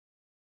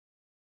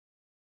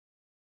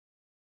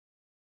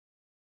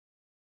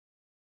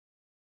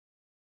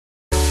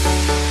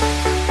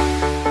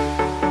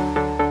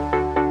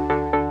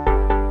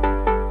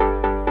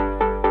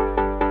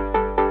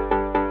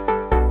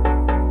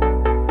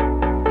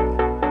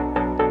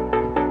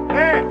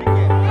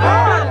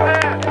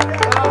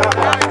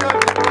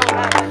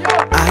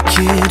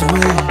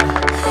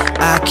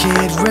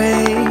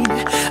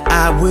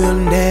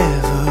will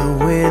never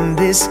win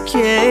this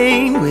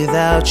game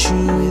without you,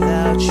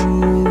 without you,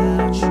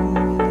 without you,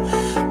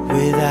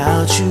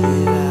 without you,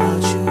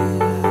 without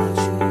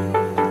you.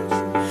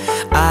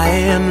 I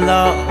am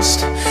lost,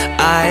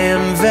 I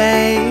am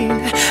vain,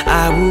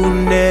 I will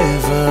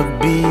never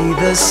be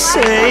the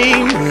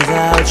same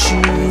without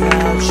you,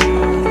 without you,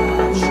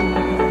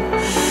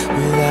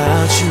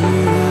 without you,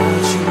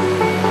 without you.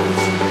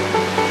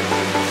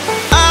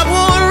 I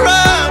won't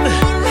run,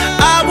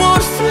 I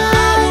won't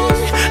fly,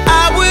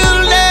 I will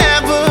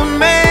never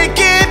make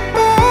it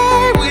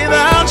by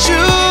without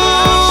you,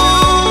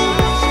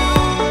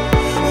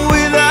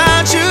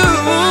 without you.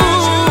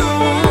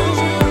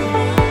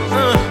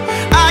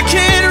 I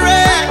can't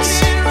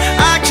rest,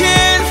 I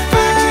can't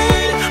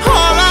fight,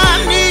 all I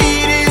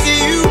need is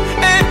you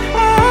and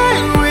I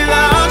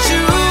without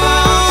you,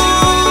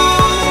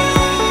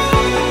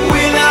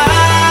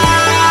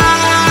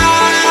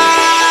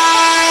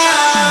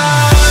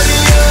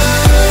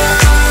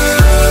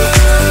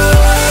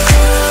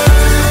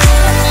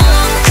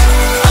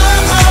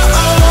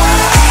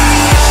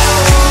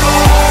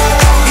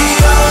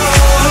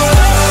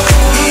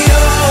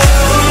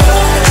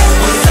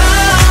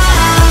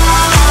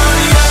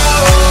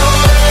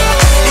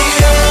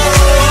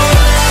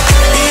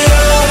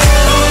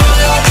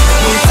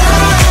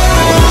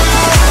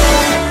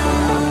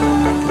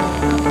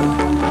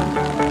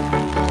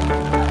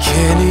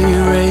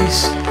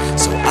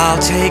 so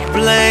I'll take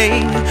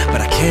blame, but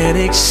I can't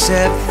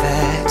accept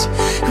that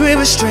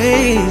we're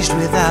estranged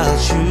without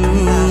you,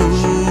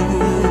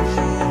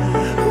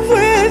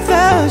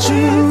 without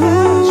you.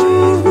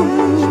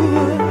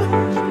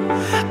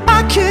 I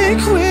can't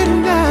quit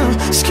now,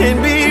 this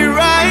can't be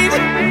right.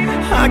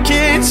 I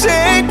can't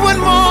take one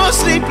more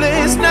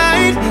sleepless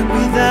night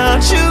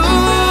without you,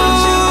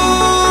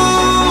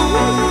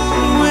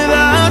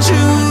 without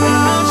you.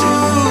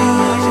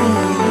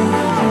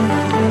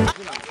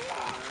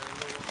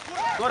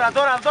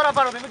 Τώρα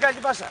πάνω, μην κάνει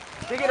πάσα.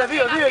 Και έγινε 2-2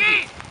 εκεί.